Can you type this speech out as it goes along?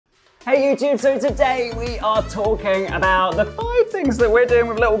Hey YouTube, so today we are talking about the 5 things that we're doing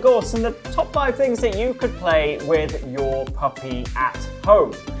with Little Gorse and the top 5 things that you could play with your puppy at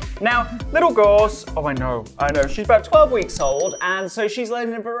home. Now, Little Gorse, oh I know, she's about 12 weeks old and so she's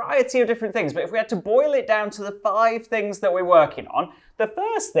learning a variety of different things, but if we had to boil it down to the 5 things that we're working on, the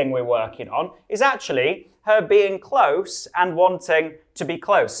first thing we're working on is actually her being close and wanting to be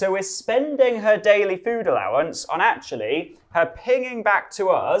close. So we're spending her daily food allowance on actually her pinging back to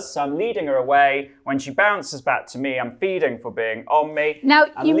us. So I'm leading her away. When she bounces back to me, I'm feeding for being on me. Now,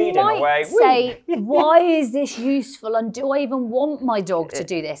 you might say, why is this useful and do I even want my dog to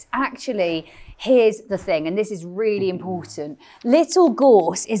do this? Actually, here's the thing, and this is really important. Little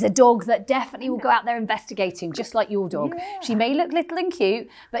Gorse is a dog that definitely will go out there investigating, just like your dog. Yeah. She may look little and cute,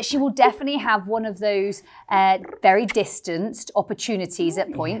 but she will definitely have one of those very distanced opportunities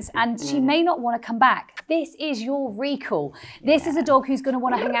at points, and she may not want to come back. This is your recall. This is a dog who's going to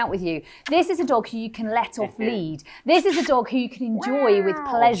want to hang out with you. This is a dog who you can let off lead. This is a dog who you can enjoy with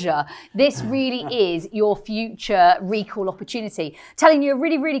pleasure. This really is your future recall opportunity. Telling you a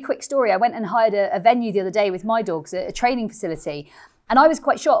really, really quick story. I went and hired a venue the other day with my dogs, a training facility. And I was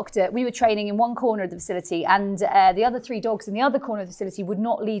quite shocked. We were training in one corner of the facility and the other 3 dogs in the other corner of the facility would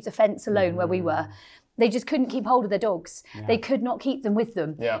not leave the fence alone where we were. They just couldn't keep hold of their dogs. Yeah. They could not keep them with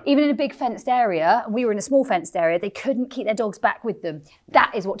them. Yeah. Even in a big fenced area, we were in a small fenced area, they couldn't keep their dogs back with them.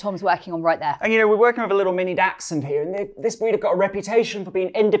 That is what Tom's working on right there. And you know, we're working with a little mini dachshund here, and this breed have got a reputation for being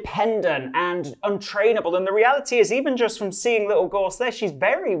independent and untrainable. And the reality is, even just from seeing Little Gorse there, she's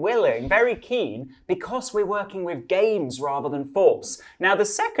very willing, very keen, because we're working with games rather than force. Now, the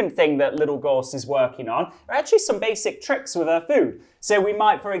second thing that Little Gorse is working on are actually some basic tricks with her food. So we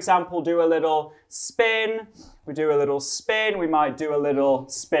might, for example, do a little spin. We do a little spin. We might do a little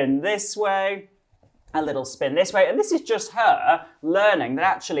spin this way, a little spin this way. And this is just her learning that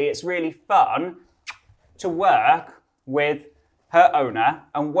actually it's really fun to work with her owner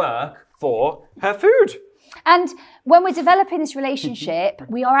and work for her food. And when we're developing this relationship,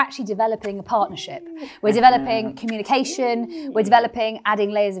 we are actually developing a partnership. We're developing communication, we're developing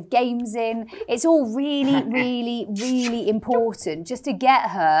adding layers of games in. It's all really, really, really important just to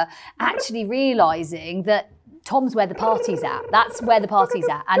get her actually realising that Tom's where the party's at. That's where the party's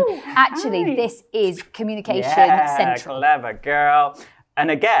at. And actually, this is communication central. Clever girl. And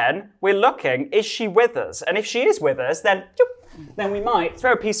again, we're looking, is she with us? And if she is with us, then we might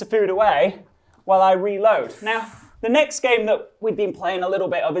throw a piece of food away while I reload. Now, the next game that we've been playing a little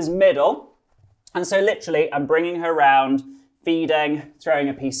bit of is middle. And so literally, I'm bringing her around, feeding, throwing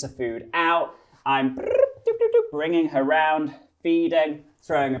a piece of food out. I'm bringing her around, feeding,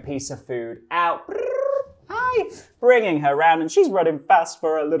 throwing a piece of food out. Hi, bringing her around, and she's running fast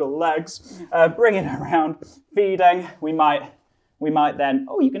for her little legs. Bringing her around, feeding. We might then,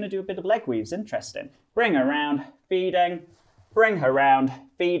 oh, you're gonna do a bit of leg weaves, interesting. Bring her around, feeding. Bring her around,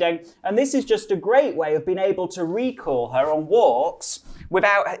 feeding. And this is just a great way of being able to recall her on walks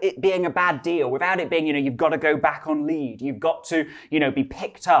without it being a bad deal, without it being, you've got to go back on lead. You've got to, be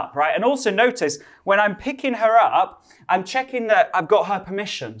picked up, right? And also notice when I'm picking her up, I'm checking that I've got her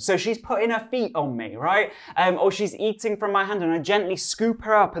permission. So she's putting her feet on me, right? Or she's eating from my hand and I gently scoop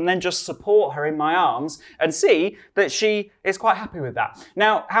her up and then just support her in my arms and see that she is quite happy with that.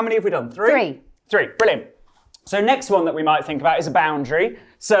 Now, how many have we done? 3? 3, brilliant. So next one that we might think about is a boundary.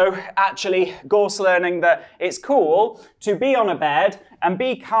 So actually, Gorse learning that it's cool to be on a bed and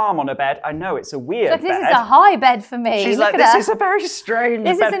be calm on a bed. I know it's a weird bed. This is a high bed for me. She's like, this is a very strange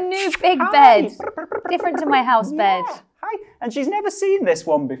bed. This is a new big bed, different to my house bed. Hi, and she's never seen this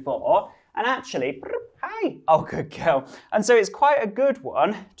one before. And actually, hi, oh good girl. And so it's quite a good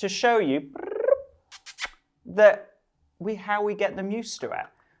one to show you that how we get them used to it.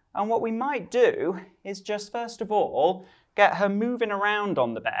 And what we might do is just, first of all, get her moving around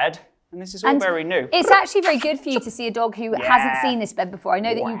on the bed. And this is all very new. It's actually very good for you to see a dog who hasn't seen this bed before. I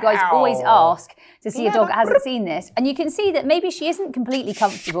know that you guys always ask to see a dog that hasn't seen this. And you can see that maybe she isn't completely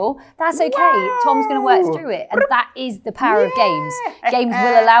comfortable. That's okay. Tom's going to work through it. And that is the power of games. Games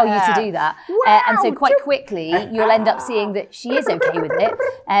will allow you to do that. And so quite quickly, you'll end up seeing that she is okay with it.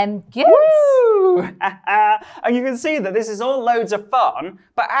 Good. And you can see that this is all loads of fun,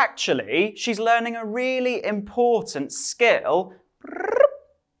 but actually, she's learning a really important skill.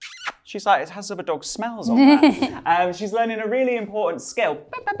 She's like, it has other dog smells on that. She's learning a really important skill.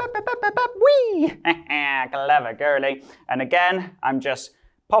 Wee! Clever girly. And again, I'm just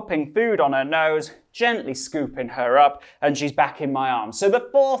popping food on her nose, gently scooping her up, and she's back in my arms. So the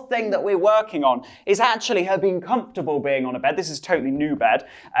fourth thing that we're working on is actually her being comfortable being on a bed. This is a totally new bed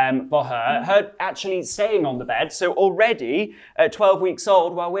for her actually staying on the bed. So already at 12 weeks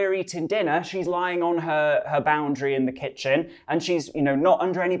old, while we're eating dinner, she's lying on her boundary in the kitchen, and she's, you know, not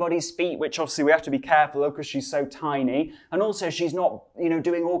under anybody's feet, which obviously we have to be careful of because she's so tiny. And also she's not, you know,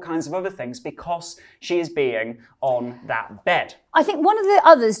 doing all kinds of other things because she is being on that bed. I think one of the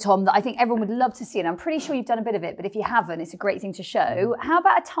others, Tom, that I think everyone would love to see, and I'm pretty sure you've done a bit of it, but if you haven't, it's a great thing to show. How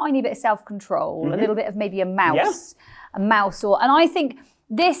about a tiny bit of self-control, a little bit of maybe a mouse, and I think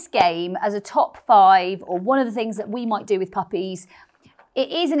this game as a top 5, or one of the things that we might do with puppies, it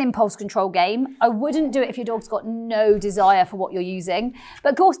is an impulse control game. I wouldn't do it if your dog's got no desire for what you're using.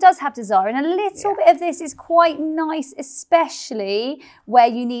 But Gorse does have desire, and a little bit of this is quite nice, especially where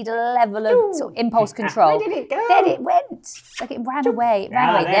you need a level of sort of impulse control. Where did it go? Then it went. Like it ran away. It ran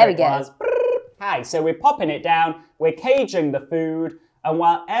away. There we go. Hi, so we're popping it down, we're caging the food, and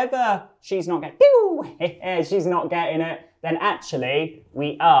wherever she's not getting, she's not getting it, then actually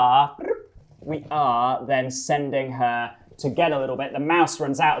we are then sending her to get a little bit. The mouse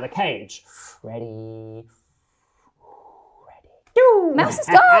runs out of the cage. Ready. Mouse is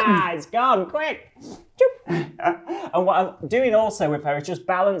gone. It's gone, quick. And what I'm doing also with her is just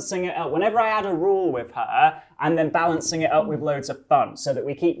balancing it up. Whenever I add a rule with her, and then balancing it up with loads of fun so that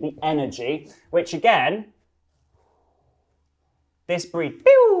we keep the energy, which again, this breed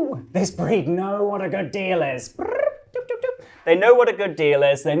know what a good deal is. They know what a good deal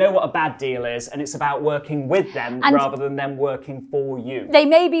is, they know what a bad deal is, and it's about working with them rather than them working for you. They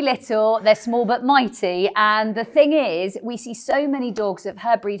may be little, they're small but mighty, and the thing is, we see so many dogs of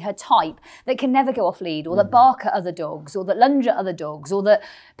her breed, her type, that can never go off lead, or that bark at other dogs, or that lunge at other dogs, or that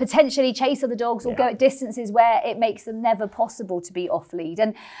potentially chase other dogs, or go at distances where it makes them never possible to be off lead.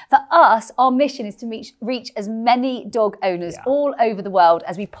 And for us, our mission is to reach as many dog owners all over the world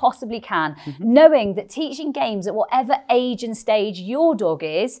as we possibly can, knowing that teaching games at whatever age and stage your dog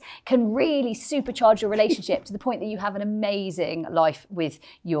is can really supercharge your relationship to the point that you have an amazing life with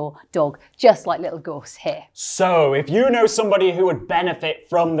your dog, just like little Gorse here. So if you know somebody who would benefit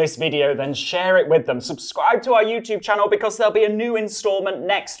from this video, then share it with them. Subscribe to our YouTube channel because there'll be a new installment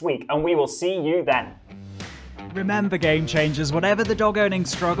next week, and we will see you then. Remember, game changers, whatever the dog owning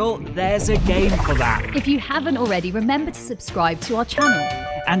struggle, there's a game for that. If you haven't already, remember to subscribe to our channel.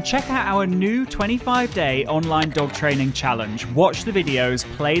 And check out our new 25-day online dog training challenge. Watch the videos,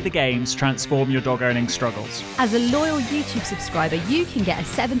 play the games, transform your dog owning struggles. As a loyal YouTube subscriber, you can get a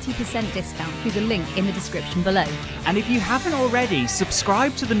 70% discount through the link in the description below. And if you haven't already,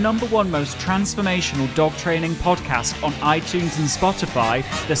 subscribe to the #1 most transformational dog training podcast on iTunes and Spotify,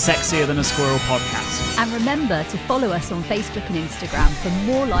 the Sexier Than a Squirrel podcast. And remember to follow us on Facebook and Instagram for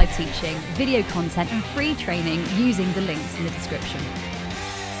more live teaching, video content and free training using the links in the description.